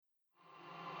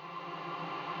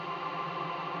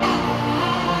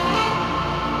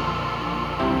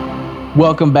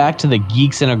Welcome back to the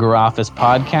Geeks in a Garoffice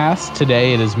podcast.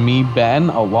 Today it is me, Ben,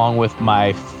 along with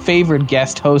my favorite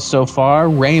guest host so far,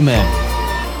 Raymond.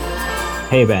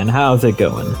 Hey, Ben, how's it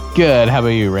going? Good. How about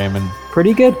you, Raymond?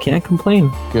 Pretty good. Can't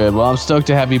complain. Good. Well, I'm stoked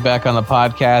to have you back on the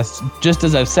podcast. Just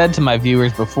as I've said to my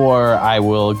viewers before, I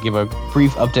will give a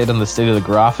brief update on the state of the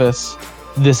Garoffice.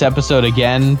 This episode,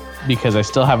 again, because I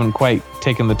still haven't quite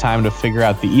taken the time to figure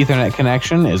out the Ethernet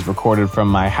connection, is recorded from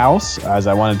my house, as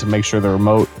I wanted to make sure the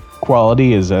remote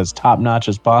quality is as top-notch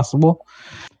as possible.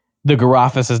 The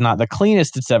Garoffice is not the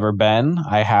cleanest it's ever been.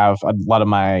 I have a lot of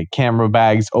my camera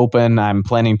bags open. I'm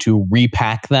planning to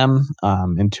repack them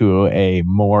into a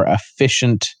more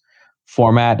efficient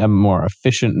format, a more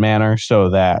efficient manner,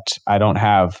 so that I don't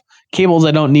have cables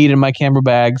I don't need in my camera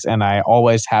bags, and I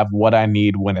always have what I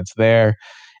need when it's there.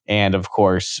 And of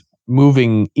course,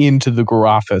 moving into the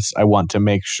Garoffice, I want to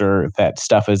make sure that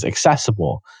stuff is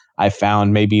accessible. I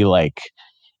found maybe like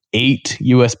 8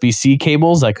 USB-C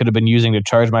cables I could have been using to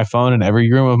charge my phone in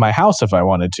every room of my house if I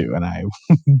wanted to. And I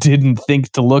didn't think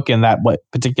to look in that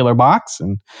particular box.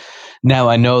 And now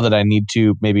I know that I need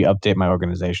to maybe update my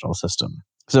organizational system.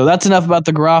 So that's enough about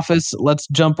the Garoffice. Let's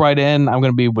jump right in. I'm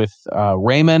going to be with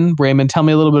Raymond. Raymond, tell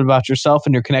me a little bit about yourself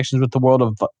and your connections with the world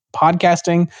of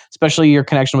podcasting, especially your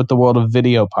connection with the world of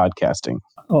video podcasting.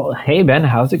 Oh, hey, Ben,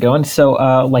 how's it going? So,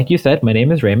 like you said, my name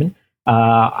is Raymond.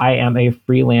 I am a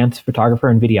freelance photographer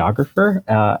and videographer.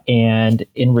 And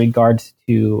in regards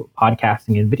to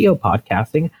podcasting and video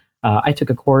podcasting, I took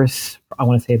a course, I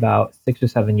want to say about 6 or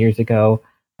 7 years ago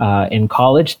in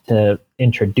college to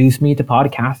introduce me to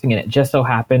podcasting. And it just so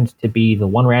happened to be the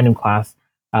one random class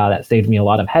that saved me a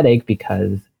lot of headache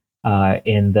because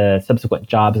in the subsequent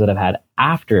jobs that I've had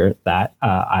after that,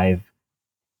 I've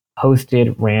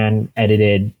hosted, ran,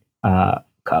 edited a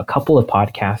couple of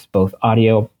podcasts, both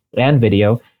audio and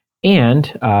video, and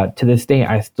to this day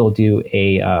I still do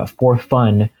a for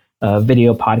fun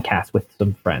video podcast with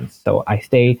some friends. So I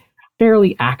stay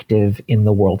fairly active in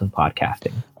the world of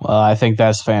podcasting. Well, I think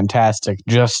that's fantastic.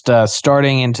 Just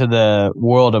starting into the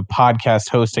world of podcast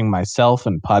hosting myself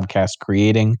and podcast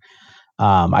creating,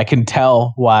 I can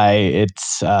tell why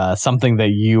it's something that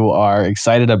you are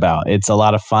excited about. It's a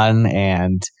lot of fun,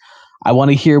 and I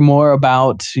want to hear more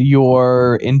about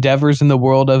your endeavors in the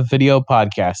world of video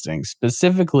podcasting.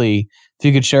 Specifically, if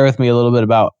you could share with me a little bit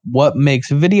about what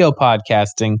makes video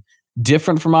podcasting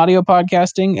different from audio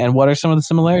podcasting and what are some of the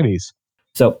similarities?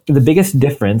 So the biggest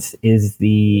difference is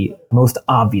the most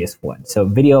obvious one. So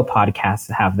video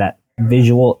podcasts have that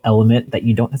visual element that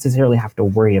you don't necessarily have to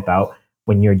worry about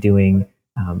when you're doing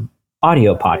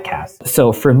audio podcasts.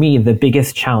 So for me, the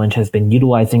biggest challenge has been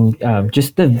utilizing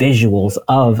just the visuals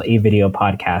of a video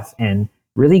podcast and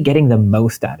really getting the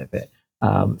most out of it.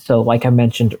 So like I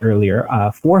mentioned earlier,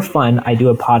 for fun, I do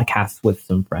a podcast with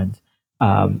some friends,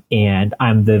 and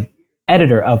I'm the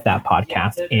editor of that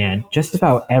podcast. And just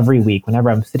about every week, whenever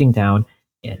I'm sitting down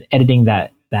and editing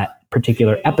that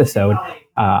particular episode,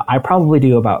 I probably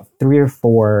do about 3 or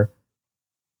 4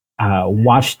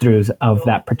 watch throughs of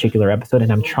that particular episode,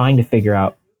 and I'm trying to figure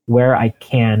out where I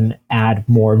can add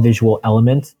more visual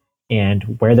elements and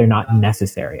where they're not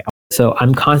necessary. So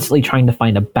I'm constantly trying to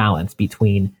find a balance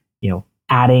between,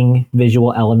 adding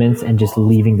visual elements and just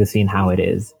leaving the scene how it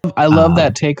is. I love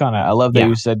that take on it. I love that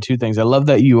you said 2 things. I love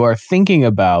that you are thinking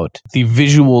about the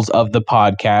visuals of the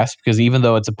podcast, because even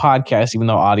though it's a podcast, even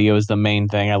though audio is the main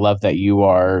thing, I love that you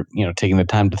are, taking the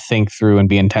time to think through and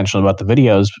be intentional about the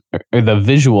videos or the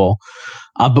visual.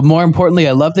 But more importantly,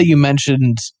 I love that you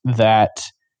mentioned that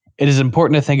it is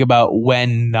important to think about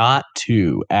when not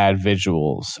to add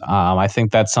visuals. I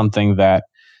think that's something that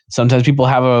sometimes people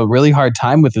have a really hard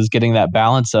time with, is getting that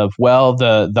balance of, well,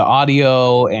 the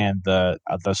audio and the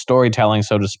storytelling,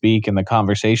 so to speak, and the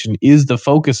conversation is the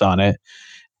focus on it.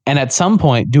 And at some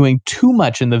point, doing too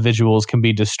much in the visuals can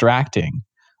be distracting.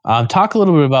 Talk a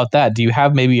little bit about that. Do you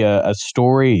have maybe a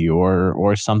story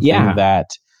or something that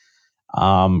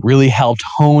really helped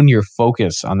hone your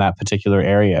focus on that particular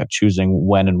area, choosing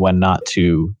when and when not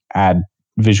to add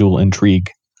visual intrigue?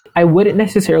 I wouldn't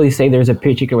necessarily say there's a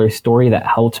particular story that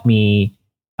helped me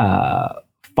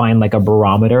find like a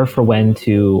barometer for when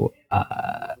to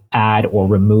add or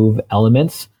remove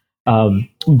elements.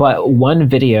 But one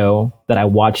video that I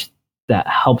watched that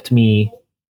helped me,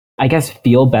 I guess,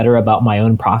 feel better about my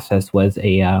own process was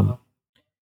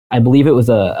I believe it was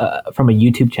from a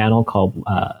YouTube channel called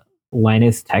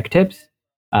Linus Tech Tips,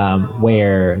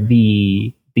 where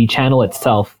the channel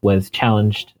itself was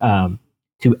challenged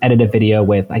to edit a video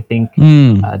with, I think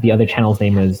the other channel's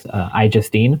name is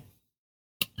iJustine.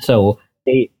 So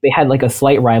they had like a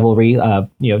slight rivalry,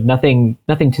 nothing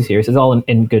too serious. It's all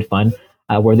in good fun.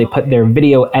 where they put their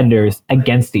video editors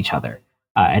against each other.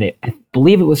 I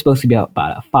believe it was supposed to be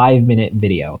about a 5-minute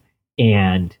video,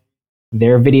 and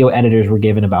their video editors were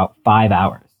given about 5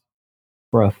 hours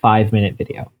for a 5-minute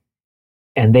video.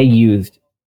 And they used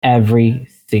every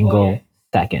single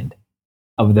second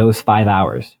of those 5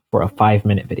 hours for a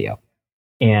 5-minute video.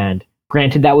 And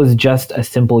granted, that was just a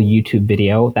simple YouTube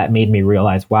video that made me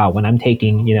realize, wow, when I'm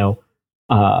taking,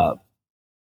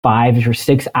 5 or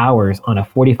 6 hours on a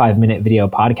 45-minute video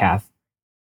podcast,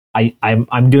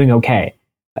 I'm doing okay.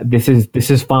 This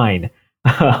is fine.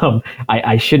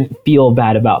 I shouldn't feel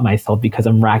bad about myself because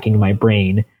I'm racking my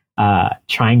brain,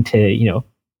 trying to,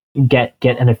 get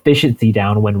an efficiency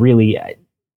down when really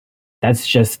that's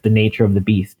just the nature of the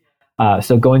beast.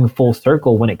 So going full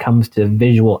circle when it comes to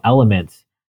visual elements,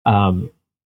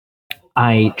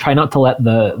 I try not to let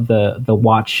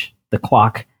the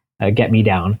clock get me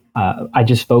down. I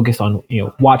just focus on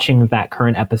watching that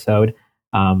current episode,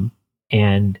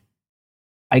 and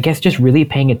I guess just really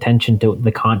paying attention to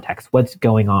the context, what's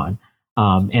going on.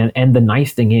 And the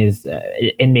nice thing is,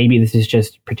 and maybe this is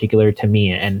just particular to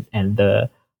me and the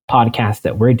podcast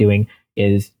that we're doing,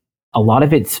 is a lot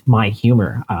of it's my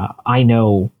humor. I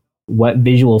know what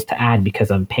visuals to add because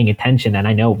I'm paying attention, and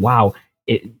I know, wow,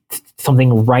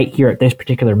 something right here at this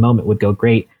particular moment would go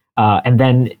great. And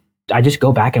then I just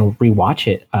go back and rewatch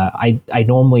it. I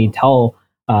normally tell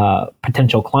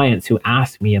potential clients who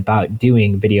ask me about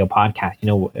doing video podcasts,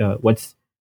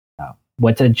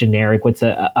 what's a generic, what's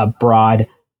a broad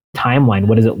timeline?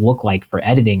 What does it look like for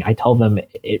editing? I tell them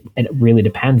it really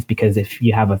depends, because if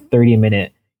you have a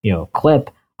 30-minute clip,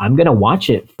 I'm going to watch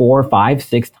it 4, 5,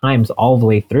 6 times all the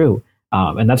way through.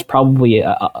 And that's probably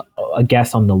a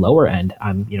guess on the lower end.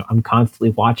 I'm constantly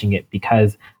watching it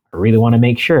because I really want to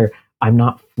make sure I'm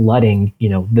not flooding,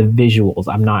 the visuals.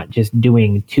 I'm not just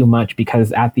doing too much,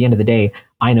 because at the end of the day,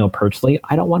 I know personally,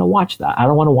 I don't want to watch that. I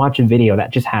don't want to watch a video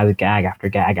that just has gag after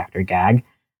gag after gag,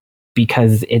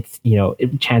 because it's,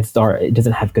 chances are it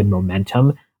doesn't have good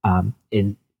momentum.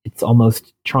 It's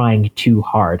almost trying too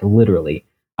hard, literally.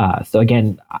 So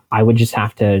again, I would just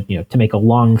have to, to make a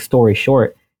long story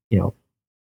short,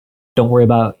 don't worry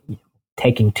about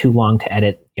taking too long to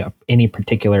edit, any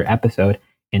particular episode,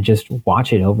 and just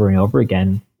watch it over and over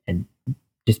again and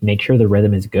just make sure the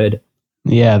rhythm is good.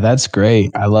 Yeah, that's great.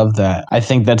 I love that. I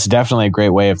think that's definitely a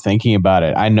great way of thinking about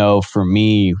it. I know for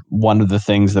me, one of the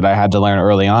things that I had to learn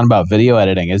early on about video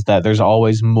editing is that there's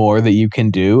always more that you can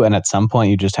do, and at some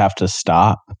point you just have to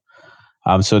stop.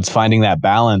 So it's finding that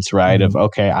balance, right? Mm-hmm. Of,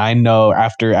 okay, I know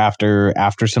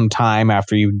after some time,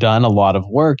 after you've done a lot of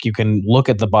work, you can look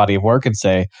at the body of work and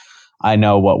say, I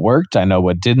know what worked, I know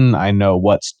what didn't, I know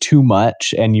what's too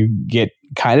much. And you get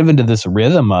kind of into this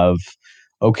rhythm of,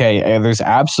 okay, there's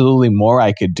absolutely more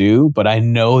I could do, but I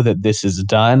know that this is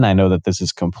done. I know that this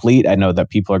is complete. I know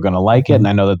that people are going to like it. And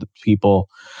I know that the people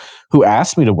who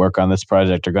asked me to work on this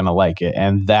project are going to like it.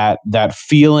 And that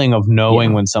feeling of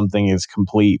knowing when something is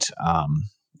complete,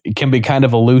 it can be kind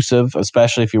of elusive,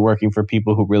 especially if you're working for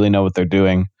people who really know what they're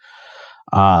doing.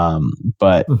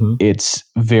 But it's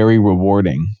very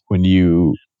rewarding when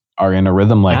you are in a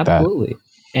rhythm like that. Absolutely.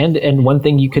 And one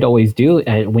thing you could always do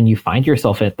when you find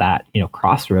yourself at that,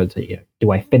 crossroads,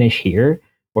 do I finish here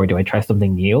or do I try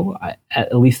something new?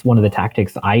 At least one of the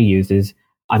tactics I use is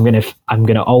I'm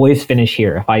gonna always finish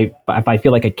here. If I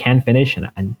feel like I can finish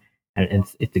and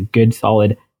it's a good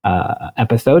solid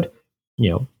episode,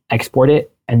 export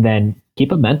it and then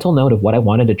keep a mental note of what I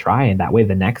wanted to try, and that way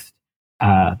the next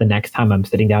time I'm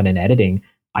sitting down and editing,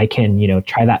 I can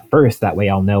try that first. That way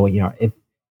I'll know if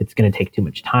it's going to take too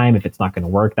much time, if it's not going to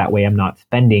work. That way I'm not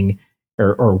spending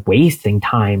or wasting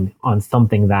time on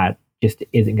something that just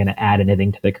isn't going to add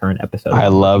anything to the current episode. I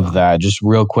love that. Just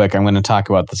real quick, I'm going to talk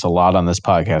about this a lot on this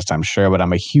podcast, I'm sure, but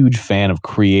I'm a huge fan of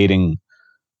creating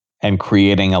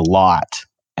a lot.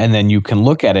 And then you can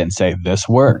look at it and say, this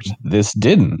worked, this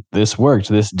didn't, this worked,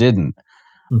 this didn't.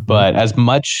 Mm-hmm. But as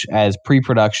much as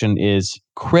pre-production is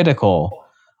critical,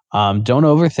 don't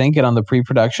overthink it on the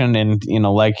pre-production, and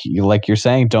like you're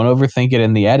saying, don't overthink it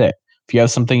in the edit. If you have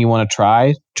something you want to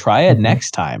try it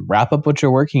next time. Wrap up what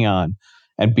you're working on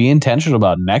and be intentional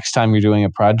about next time you're doing a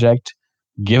project.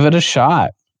 Give it a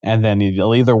shot, and then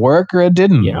it'll either work or it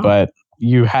didn't. Yeah. But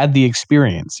you had the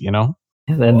experience,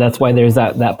 And that's why there's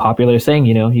that popular saying,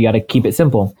 you got to keep it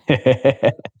simple.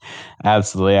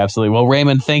 Absolutely. Well,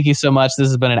 Raymond, thank you so much. This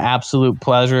has been an absolute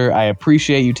pleasure. I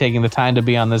appreciate you taking the time to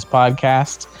be on this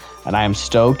podcast, and I am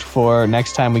stoked for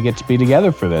next time we get to be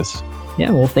together for this.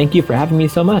 Yeah, well, thank you for having me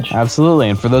so much. Absolutely.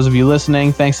 And for those of you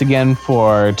listening, thanks again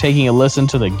for taking a listen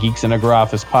to the Geeks in a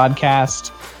Garage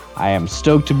podcast. I am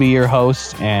stoked to be your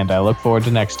host, and I look forward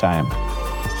to next time.